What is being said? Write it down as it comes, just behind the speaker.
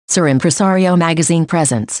Sir Impresario magazine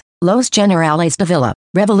presents Los Generales de Villa,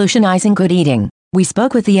 revolutionizing good eating. We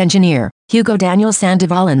spoke with the engineer, Hugo Daniel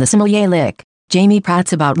Sandoval, and the sommelier Lic. Jamie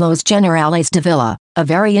Prats about Los Generales de Villa, a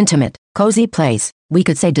very intimate, cozy place, we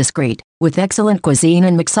could say discreet, with excellent cuisine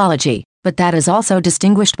and mixology, but that is also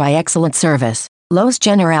distinguished by excellent service. Los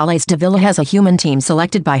Generales de Villa has a human team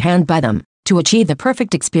selected by hand by them, to achieve the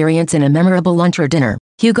perfect experience in a memorable lunch or dinner.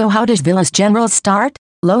 Hugo, how did Villa's Generals start?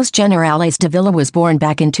 Los Generales de Villa was born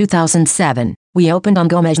back in 2007. We opened on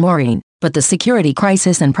Gómez Morín, but the security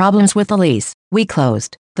crisis and problems with the lease, we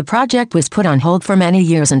closed. The project was put on hold for many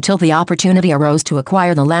years until the opportunity arose to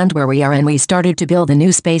acquire the land where we are, and we started to build a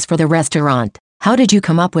new space for the restaurant. How did you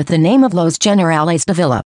come up with the name of Los Generales de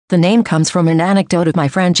Villa? The name comes from an anecdote of my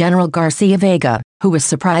friend General Garcia Vega, who was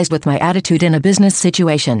surprised with my attitude in a business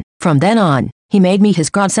situation. From then on, he made me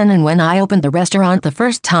his godson, and when I opened the restaurant the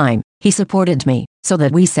first time, he supported me, so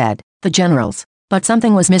that we said, the Generals. But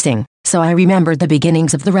something was missing, so I remembered the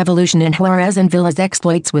beginnings of the revolution in Juarez and Villa's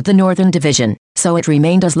exploits with the Northern Division, so it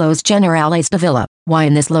remained as Los Generales de Villa. Why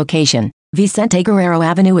in this location? Vicente Guerrero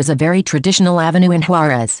Avenue is a very traditional avenue in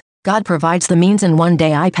Juarez. God provides the means, and one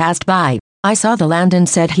day I passed by. I saw the land and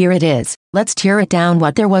said, here it is, let's tear it down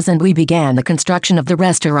what there was, and we began the construction of the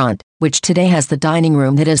restaurant, which today has the dining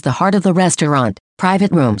room that is the heart of the restaurant,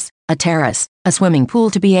 private rooms, a terrace, a swimming pool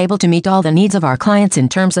to be able to meet all the needs of our clients in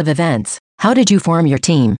terms of events. How did you form your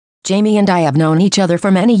team? Jamie and I have known each other for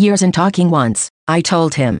many years, and talking once, I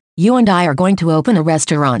told him, you and I are going to open a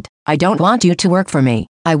restaurant. I don't want you to work for me.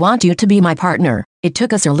 I want you to be my partner. It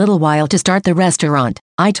took us a little while to start the restaurant.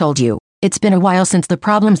 I told you. It's been a while since the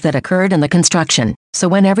problems that occurred in the construction, so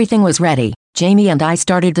when everything was ready, Jamie and I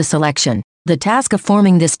started the selection. The task of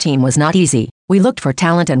forming this team was not easy. We looked for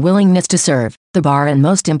talent and willingness to serve, the bar, and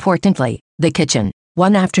most importantly, the kitchen.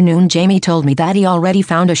 One afternoon Jamie told me that he already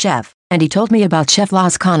found a chef, and he told me about Chef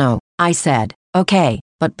Lascano. I said, okay,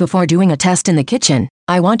 but before doing a test in the kitchen,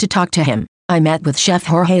 I want to talk to him. I met with Chef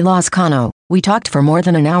Jorge Lascano. We talked for more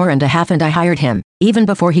than an hour and a half, and I hired him, even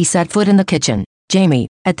before he set foot in the kitchen. Jamie,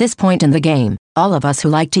 at this point in the game, all of us who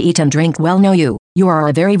like to eat and drink well know you. You are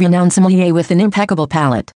a very renowned sommelier with an impeccable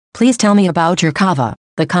palate. Please tell me about your cava.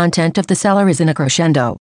 The content of the cellar is in a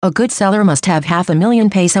crescendo. A good cellar must have 500,000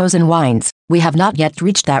 pesos in wines. We have not yet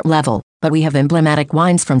reached that level, but we have emblematic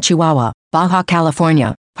wines from Chihuahua, Baja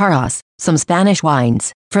California, Parras, some Spanish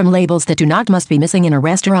wines, from labels that do not must be missing in a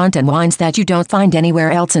restaurant, and wines that you don't find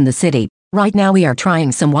anywhere else in the city. Right now we are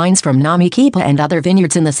trying some wines from Namiquipa and other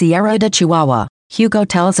vineyards in the Sierra de Chihuahua. Hugo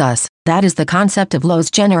tells us, that is the concept of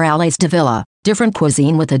Los Generales de Villa, different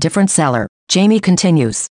cuisine with a different cellar. Jamie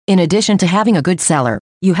continues, in addition to having a good cellar,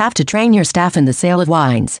 you have to train your staff in the sale of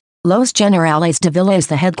wines. Los Generales de Villa is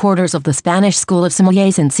the headquarters of the Spanish School of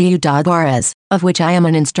Sommeliers in Ciudad Juarez, of which I am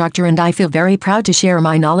an instructor, and I feel very proud to share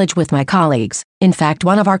my knowledge with my colleagues. In fact,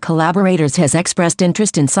 one of our collaborators has expressed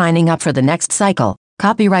interest in signing up for the next cycle.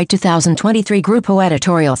 Copyright 2023 Grupo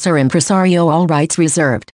Editorial Sir Impresario, all rights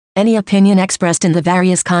reserved. Any opinion expressed in the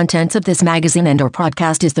various contents of this magazine and/or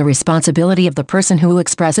podcast is the responsibility of the person who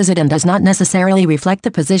expresses it and does not necessarily reflect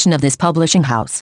the position of this publishing house.